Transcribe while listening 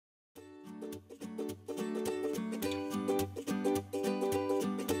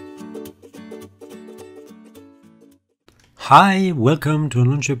Hi, welcome to an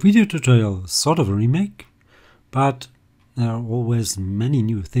Onshape video tutorial, sort of a remake, but there are always many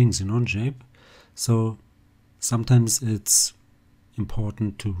new things in Onshape, so sometimes it's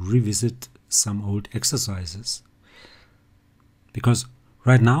important to revisit some old exercises. Because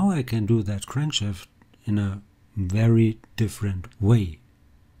right now I can do that crankshaft in a very different way.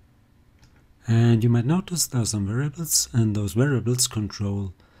 And you might notice there are some variables, and those variables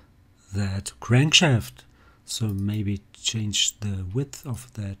control that crankshaft. So maybe change the width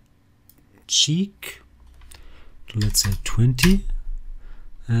of that cheek to, let's say, 20,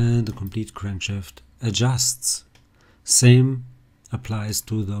 and the complete crankshaft adjusts. Same applies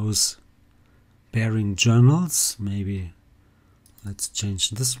to those bearing journals. Maybe let's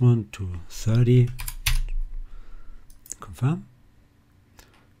change this one to 30, confirm,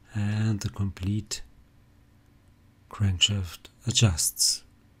 and the complete crankshaft adjusts.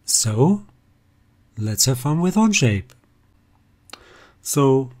 So let's have fun with Onshape.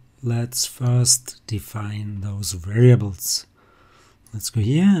 So let's first define those variables. Let's go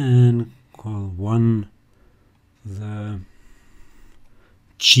here and call one the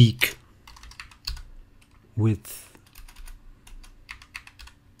cheek width,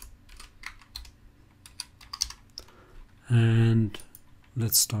 and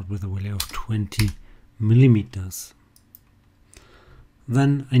let's start with a value of 20 millimeters.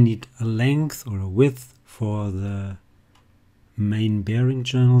 Then I need a length or a width for the main bearing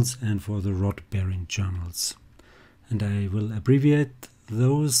journals and for the rod bearing journals. And I will abbreviate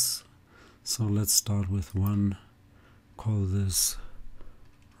those. So let's start with one, call this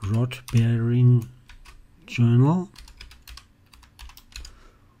rod bearing journal,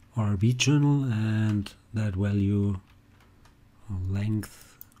 RB journal, and that value or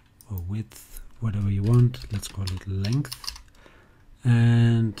length or width, whatever you want, let's call it length.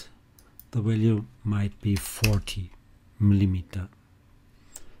 And the value might be 40 millimeter.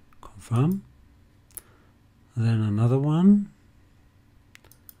 Confirm. Then another one,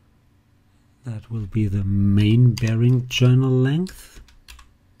 that will be the main bearing journal length.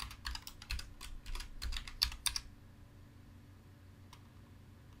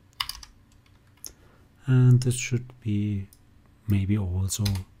 And this should be maybe also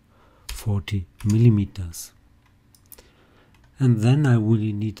 40 millimeters. And then I will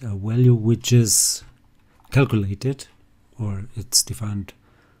need a value which is calculated, or it's defined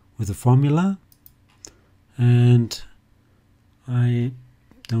with a formula, and I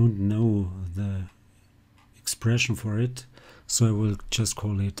don't know the expression for it, so I will just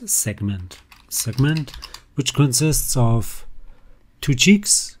call it segment. Segment, which consists of two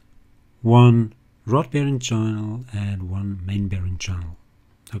cheeks, one rod bearing journal and one main bearing journal.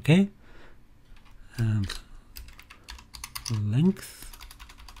 Okay, and length,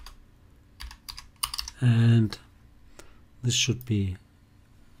 and this should be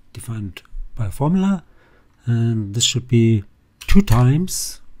defined by a formula, and this should be 2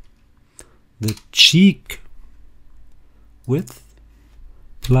 times the cheek width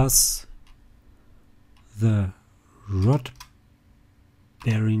plus the rod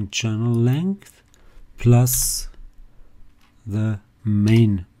bearing journal length plus the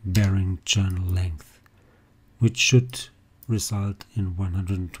main bearing journal length, which should result in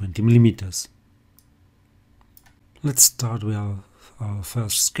 120 millimeters. Let's start with our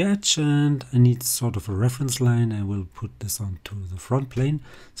first sketch, and I need sort of a reference line. I will put this onto the front plane.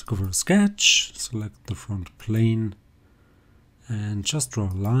 So go for a sketch, select the front plane, and just draw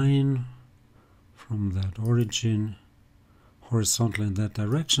a line from that origin horizontal in that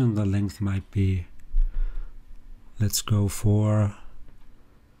direction. The length might be, let's go for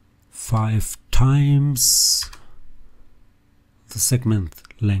 5 times the segment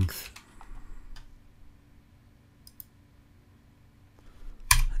length,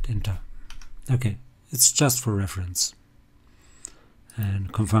 and enter. Okay, it's just for reference,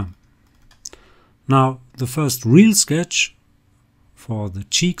 and confirm. Now the first real sketch for the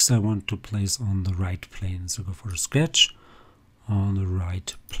cheeks I want to place on the right plane, so go for a sketch on the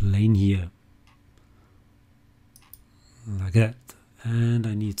right plane here, like that. And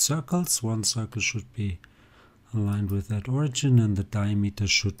I need circles. One circle should be aligned with that origin, and the diameter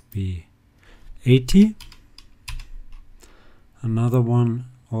should be 80. Another one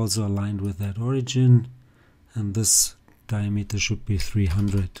also aligned with that origin, and this diameter should be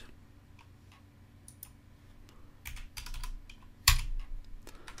 300.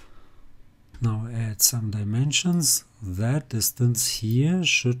 Now add some dimensions. That distance here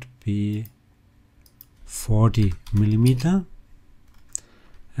should be 40 millimeter,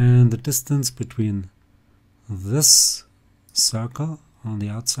 and the distance between this circle on the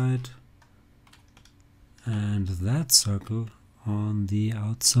outside and that circle on the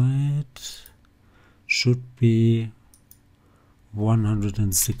outside should be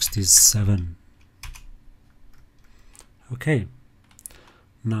 167. Okay,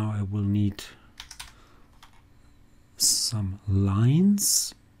 now I will need some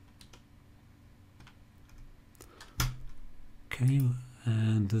lines. Okay,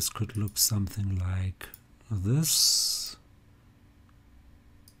 and this could look something like this.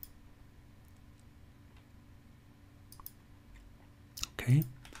 Okay,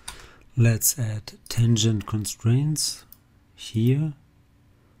 let's add tangent constraints here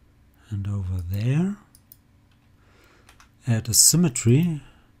and over there. Add a symmetry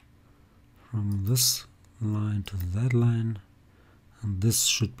from this line to that line, and this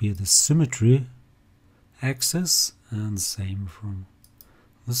should be the symmetry axis, and same from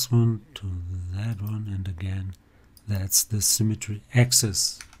this one to that one, and again that's the symmetry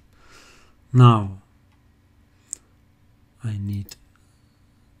axis. Now I need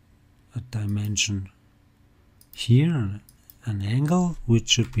a dimension here, an angle which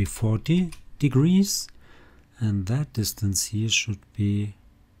should be 40 degrees, and that distance here should be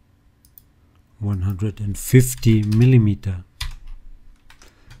 150 millimeter.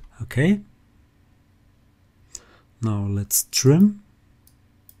 Okay, now let's trim.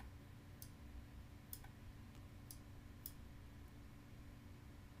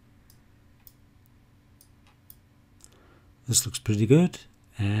 This looks pretty good,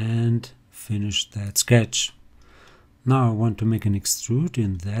 and finish that sketch. Now I want to make an extrude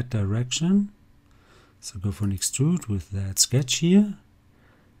in that direction, so go for an extrude with that sketch here,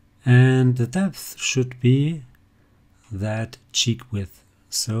 and the depth should be that cheek width.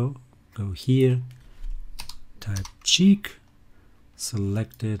 So go here, type cheek,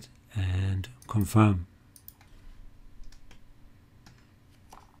 select it and confirm.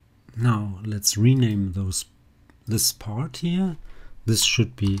 Now let's rename this part here. This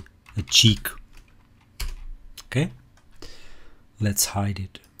should be a cheek. Okay, let's hide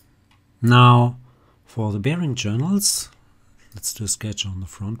it. Now for the bearing journals, let's do a sketch on the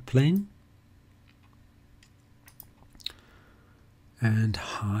front plane and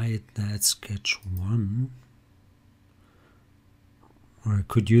hide that sketch 1, or I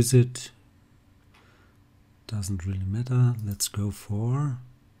could use it, doesn't really matter. Let's go for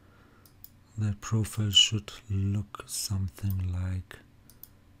that profile should look something like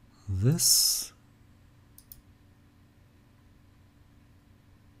this.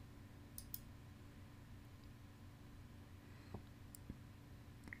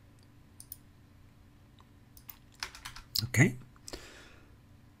 Okay,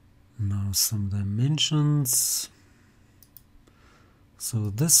 now some dimensions. So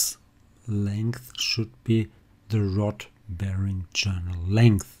this length should be the rod bearing journal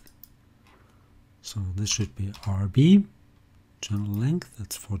length. So this should be RB, journal length,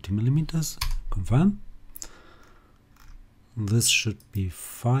 that's 40 millimeters, confirm. This should be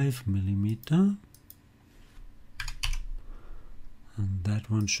 5 millimeter, and that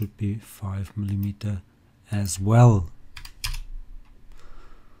one should be 5 millimeter as well.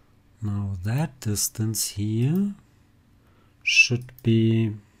 Now that distance here should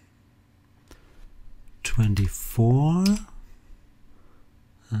be 24,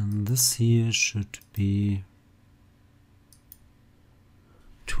 and this here should be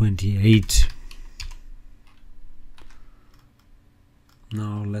 28.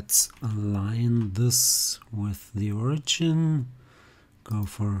 Now let's align this with the origin. Go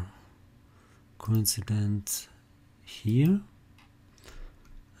for coincident here,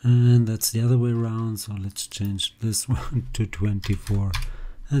 and that's the other way around, so let's change this one to 24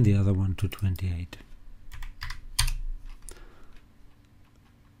 and the other one to 28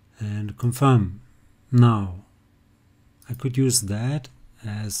 and confirm. Now I could use that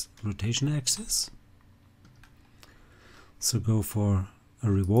as rotation axis, so go for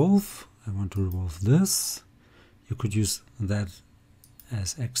a revolve. I want to revolve this. You could use that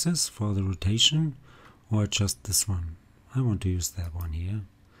as axis for the rotation, or just this one. I want to use that one here,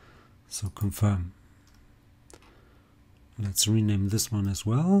 so confirm. Let's rename this one as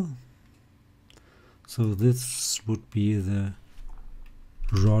well. So this would be the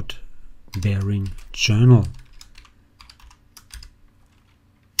rod bearing journal.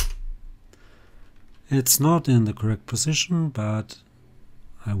 It's not in the correct position, but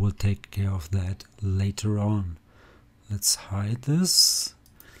I will take care of that later on. Let's hide this,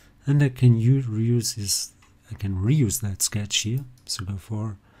 and I can reuse that sketch here. So go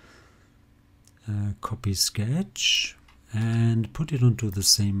for copy sketch and put it onto the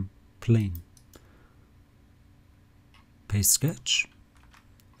same plane. Paste sketch,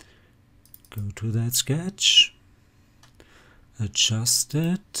 go to that sketch, adjust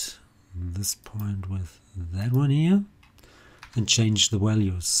it, this point with that one here, and change the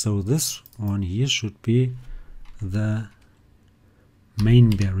values. So this one here should be the main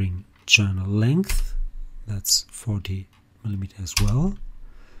bearing journal length, that's 40 millimeter as well,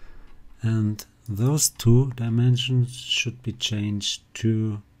 and those two dimensions should be changed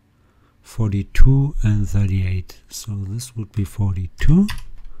to 42 and 38. So this would be 42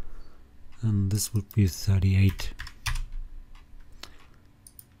 and this would be 38.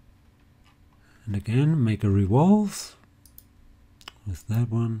 And again, make a revolve with that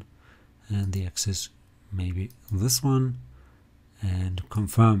one, and the axis maybe this one, and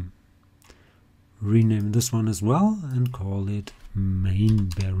confirm. Rename this one as well and call it main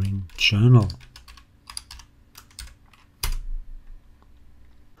bearing journal.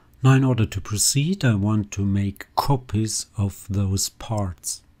 Now, in order to proceed, I want to make copies of those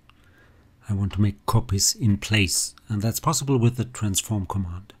parts. I want to make copies in place, and that's possible with the transform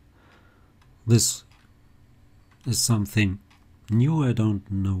command. This is something new. I don't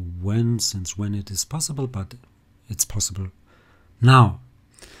know since when it is possible, but it's possible now.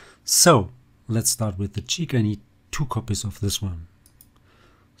 So let's start with the cheek. I need 2 copies of this one.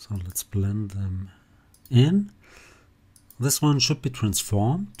 So let's blend them in. This one should be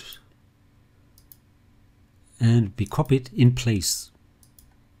transformed and be copied in place,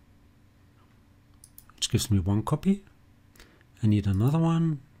 which gives me 1 copy. I need another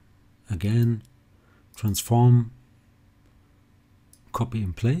one. Again, transform, copy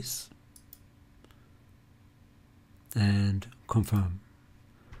in place, and confirm.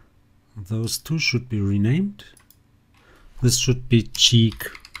 Those 2 should be renamed. This should be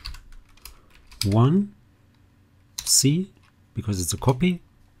cheek 1C because it's a copy,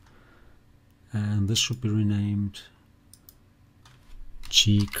 and this should be renamed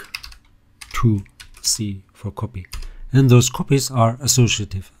cheek 2C for copy. And those copies are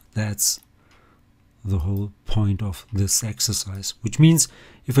associative. That's the whole point of this exercise, which means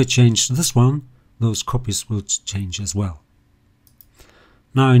if I change this one, those copies will change as well.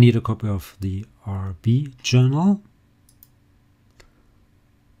 Now I need a copy of the RB journal.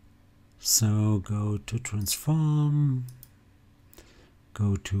 So go to transform,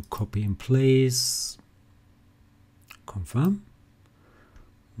 go to copy in place, confirm.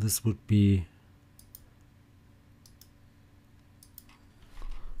 This would be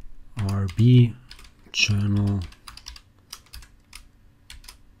RB journal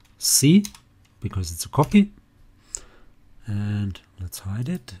C because it's a copy, and let's hide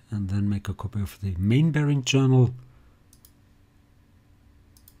it and then make a copy of the main bearing journal.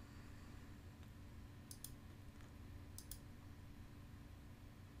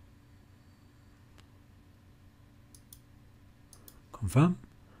 Confirm,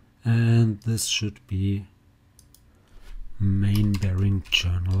 and this should be main bearing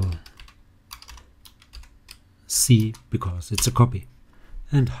journal C because it's a copy,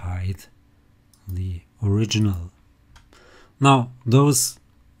 and hide the original. Now those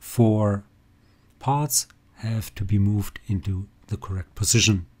 4 parts have to be moved into the correct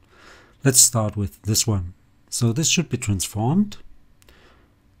position. Let's start with this one. So this should be transformed,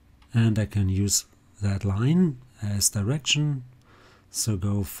 and I can use that line as direction. So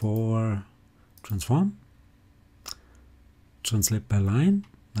go for transform, translate by line.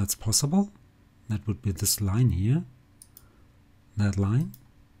 That's possible. That would be this line here, that line,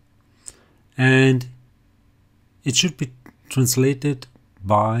 and it should be translated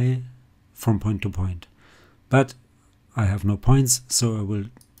by from point to point, but I have no points, so I will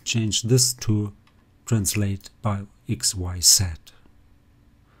change this to translate by X, Y, Z.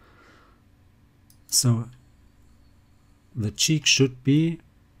 So the cheek should be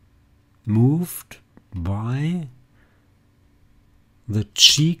moved by the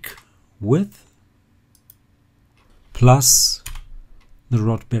cheek width plus the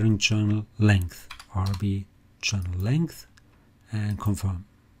rod bearing journal length, RB journal length, and confirm.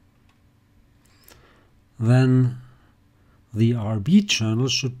 Then the RB journal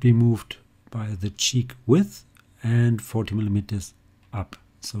should be moved by the cheek width and 40 millimeters up.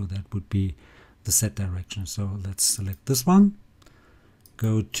 So that would be the Z direction. So let's select this one,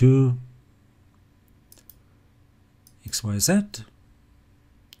 go to XYZ,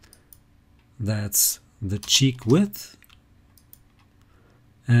 that's the cheek width,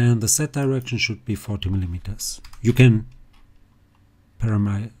 and the Z direction should be 40 millimeters. You can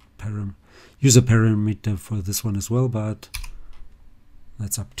use a parameter for this one as well, but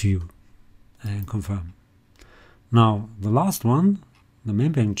that's up to you, and confirm. Now the last one, the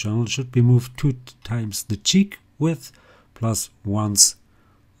main bearing journal, should be moved 2 times the cheek width plus once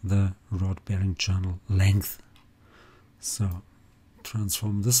the rod bearing channel length. So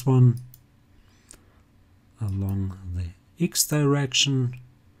transform this one along the X direction,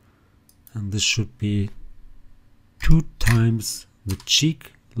 and this should be 2 times the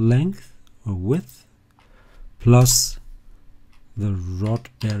cheek length or width plus the rod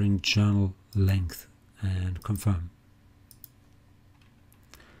bearing channel length, and confirm,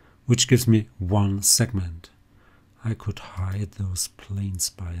 which gives me 1 segment. I could hide those planes,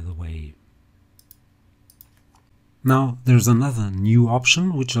 by the way. Now there's another new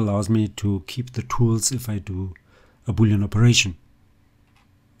option which allows me to keep the tools if I do a Boolean operation.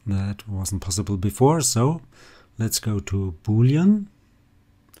 That wasn't possible before, so let's go to Boolean,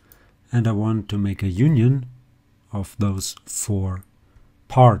 and I want to make a union of those 4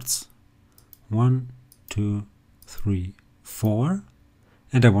 parts. 1, 2, 3, 4,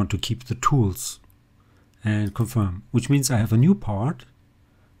 and I want to keep the tools, and confirm, which means I have a new part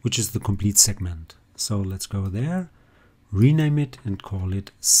which is the complete segment. So let's go there, rename it and call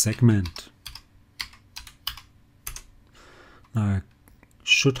it segment. Now I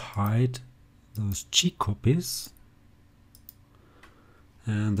should hide those cheek copies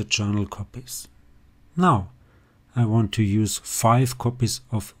and the channel copies. Now I want to use 5 copies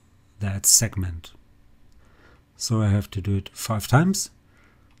of that segment. So I have to do it 5 times.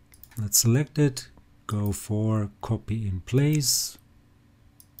 Let's select it, go for copy in place,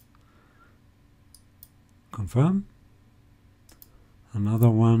 confirm, another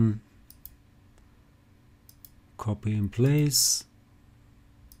one, copy in place,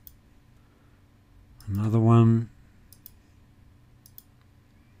 another one,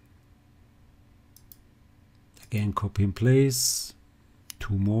 again copy in place,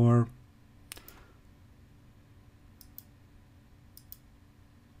 2 more,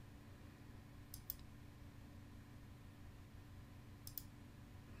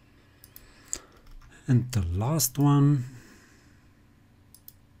 and the last one.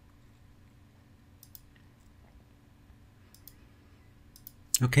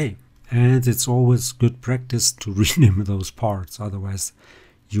 Okay, and it's always good practice to rename those parts, otherwise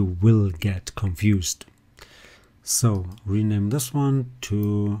you will get confused. So rename this one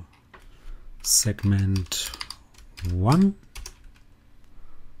to segment 1,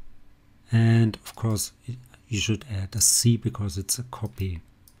 and of course you should add a C because it's a copy.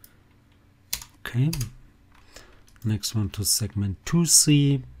 Okay, next one to segment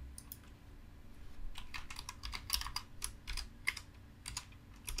 2C,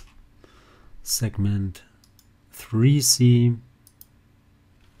 segment 3C,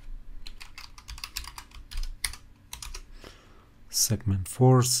 segment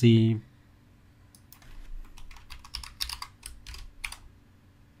 4C,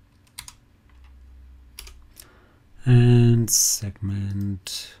 and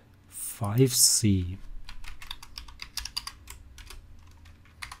segment 5C.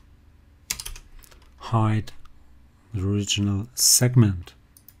 Hide the original segment.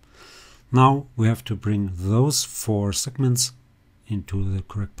 Now we have to bring those 4 segments into the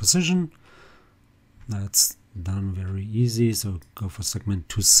correct position. That's done very easy. So go for segment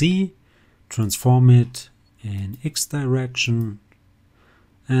 2C, transform it in X direction,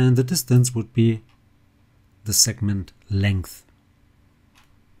 and the distance would be the segment length.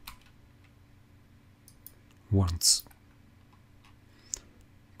 Once.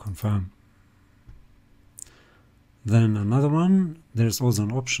 Confirm. Then another one, there's also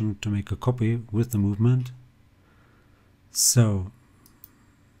an option to make a copy with the movement. So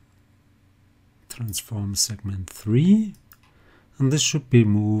transform segment 3, and this should be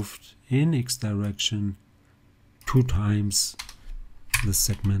moved in X direction 2 times the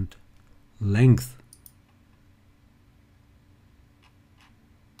segment length.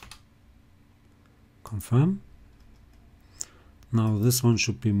 Confirm. Now this one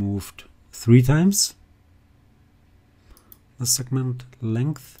should be moved 3 times the segment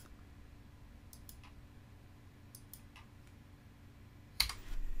length.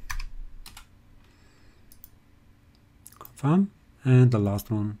 Confirm. And the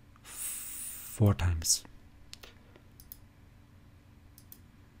last one 4 times.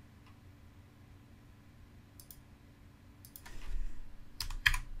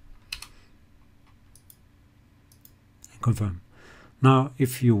 Confirm. Now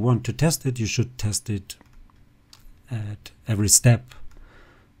if you want to test it, you should test it at every step,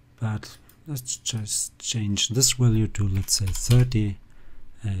 but let's just change this value to, let's say, 30,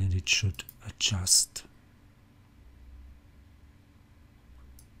 and it should adjust.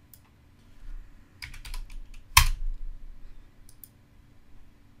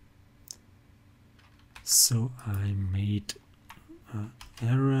 So I made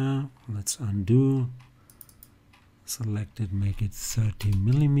error. Let's undo. Select it, make it 30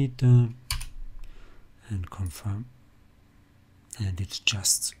 millimeter, and confirm. And it's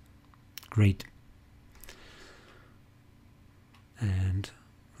just great. And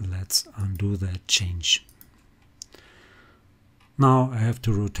let's undo that change. Now I have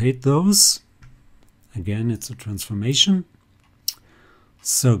to rotate those. Again, it's a transformation.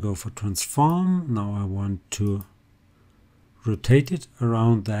 So go for transform. Now I want to rotate it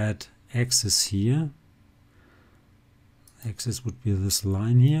around that axis here. Axis would be this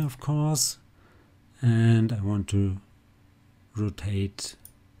line here, of course. And I want to rotate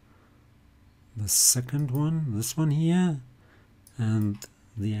the second one, this one here. And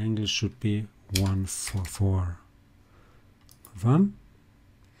the angle should be 144. Confirm.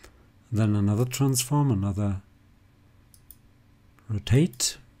 Then another transform, another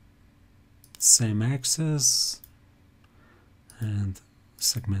rotate, same axis, and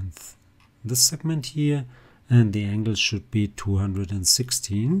segment this segment here, and the angle should be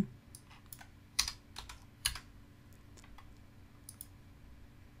 216.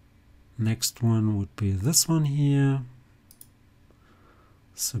 Next one would be this one here.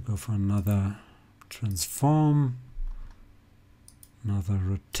 So go for another transform, another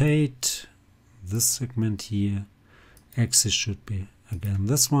rotate, this segment here, axis should be again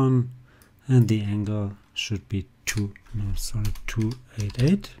this one, and the angle should be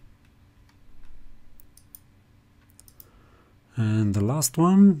 288. And the last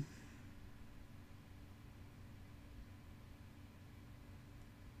one,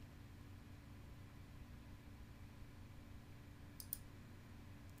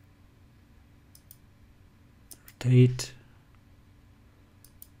 rotate,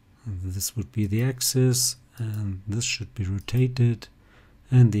 this would be the axis, and this should be rotated,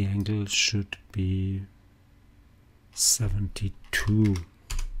 and the angle should be 72.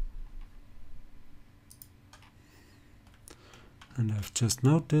 And I've just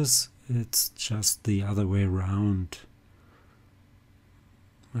noticed it's just the other way around.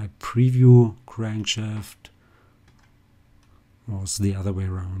 My preview crankshaft was the other way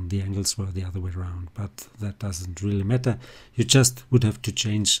around. The angles were the other way around, but that doesn't really matter. You just would have to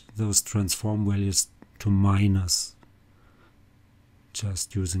change those transform values to minus,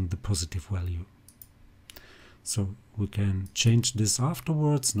 just using the positive value. So we can change this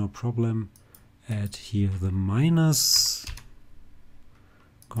afterwards, no problem. Add here the minus,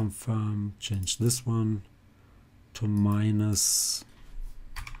 confirm, change this one to minus,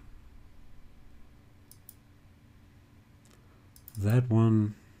 that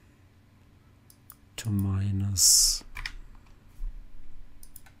one to minus,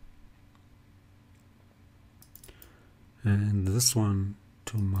 and this one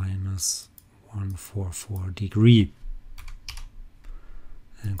to minus 144 degree,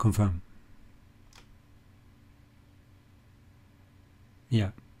 and confirm.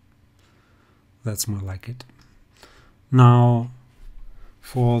 Yeah, that's more like it. Now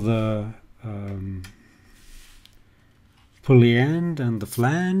for the pulley end and the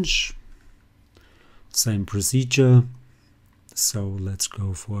flange, same procedure. So let's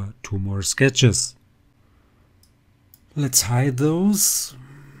go for 2 more sketches. Let's hide those.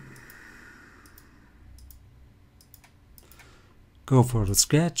 Go for the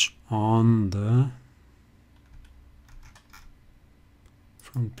sketch on the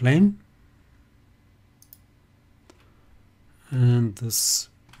front plane, and this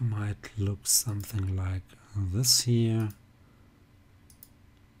might look something like this here.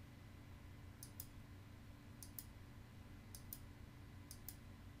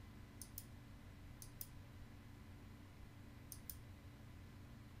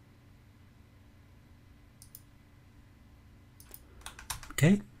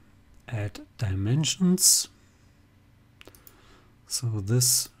 Okay, add dimensions. So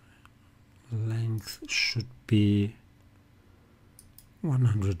this length should be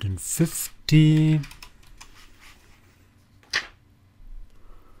 150.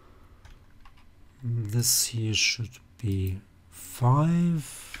 This here should be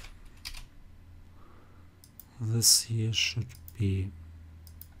 5. This here should be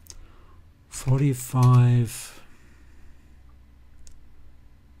 45.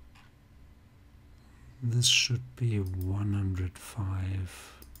 This should be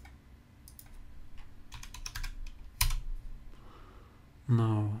 105.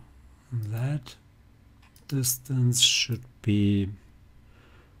 Now that distance should be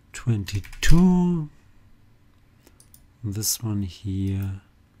 22. This one here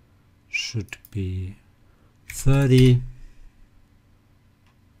should be 30.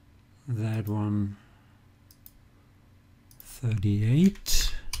 That one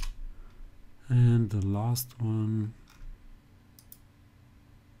 38, and the last one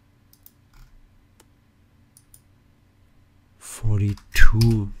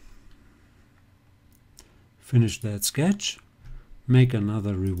 42. Finish that sketch, make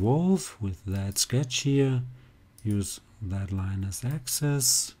another revolve with that sketch here, use that line as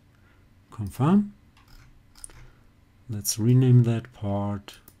axis, confirm. Let's rename that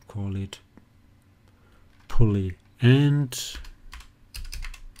part, call it pulley end.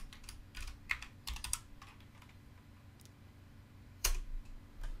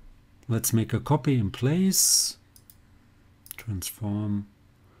 Let's make a copy in place, transform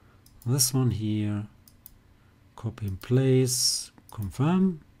this one here, copy in place,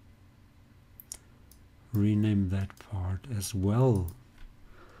 confirm, rename that part as well.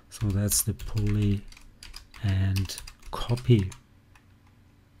 So that's the pulley and copy.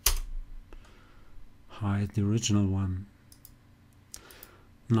 Hide the original one.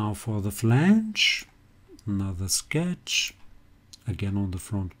 Now for the flange, another sketch, again on the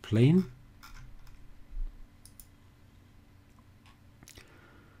front plane.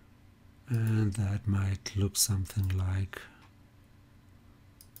 And that might look something like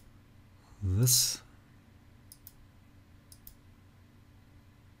this.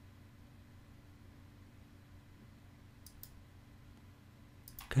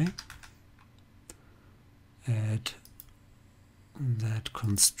 Okay. Add that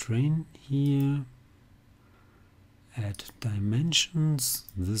constraint here. Add dimensions.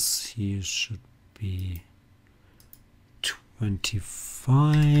 This here should be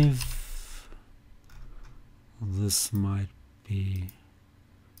 25. This might be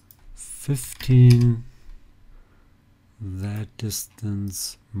 15. That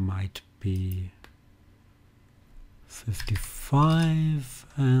distance might be 55,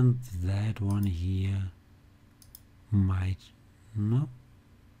 and that one here might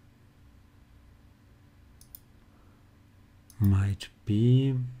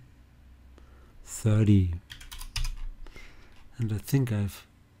be 30. And I think I've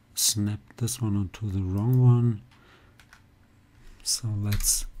snapped this one onto the wrong one, so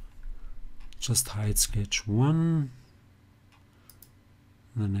let's just hide sketch 1,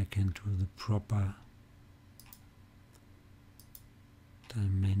 then I can do the proper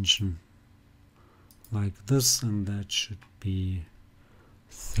dimension like this, and that should be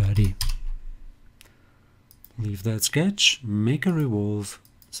 30. Leave that sketch, make a revolve,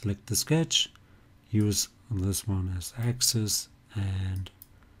 select the sketch, use this one as axis, and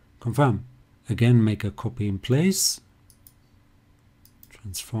confirm. Again, make a copy in place,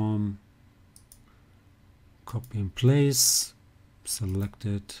 transform, copy in place, select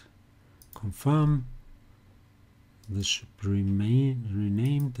it, confirm. This should remain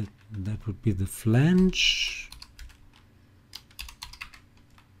renamed. That would be the flange.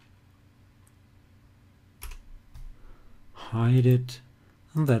 Hide it,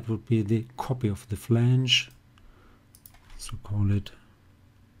 and that would be the copy of the flange. So call it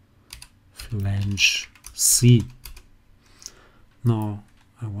flange C. Now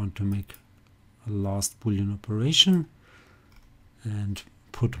I want to make a last Boolean operation and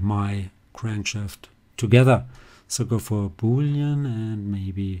put my crankshaft together. So go for a Boolean and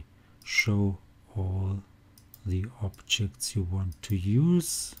maybe show all the objects you want to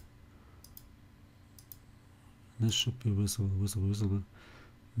use. This should be visible, visible, visible.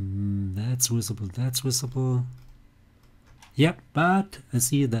 That's visible, that's visible. Yep, but I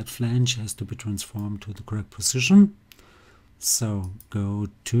see that flange has to be transformed to the correct position. So go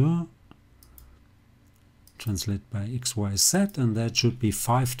to translate by X, Y, Z, and that should be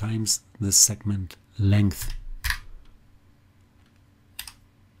 5 times the segment length.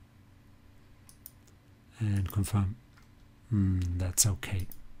 And confirm. That's okay.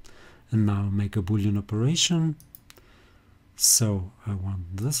 And now make a Boolean operation. So I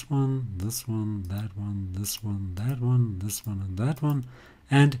want this one, this one, that one, this one, that one, this one, and that one,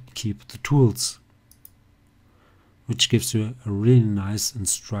 and keep the tools, which gives you a really nice and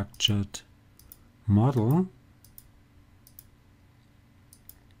structured model.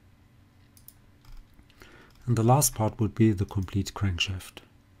 And the last part would be the complete crankshaft.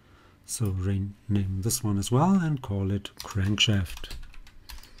 So rename this one as well and call it crankshaft.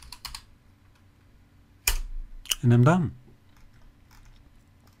 And I'm done.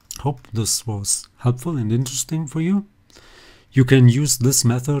 Hope this was helpful and interesting for you. You can use this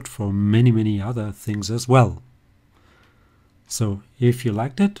method for many other things as well. So if you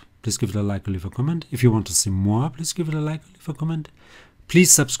liked it, please give it a like or leave a comment. If you want to see more, please give it a like or leave a comment.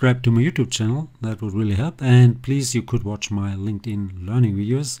 Please subscribe to my YouTube channel, that would really help. And please, you could watch my LinkedIn learning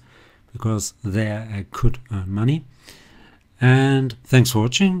videos, because there I could earn money. And thanks for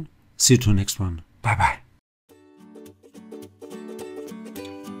watching. See you to the next one. Bye bye.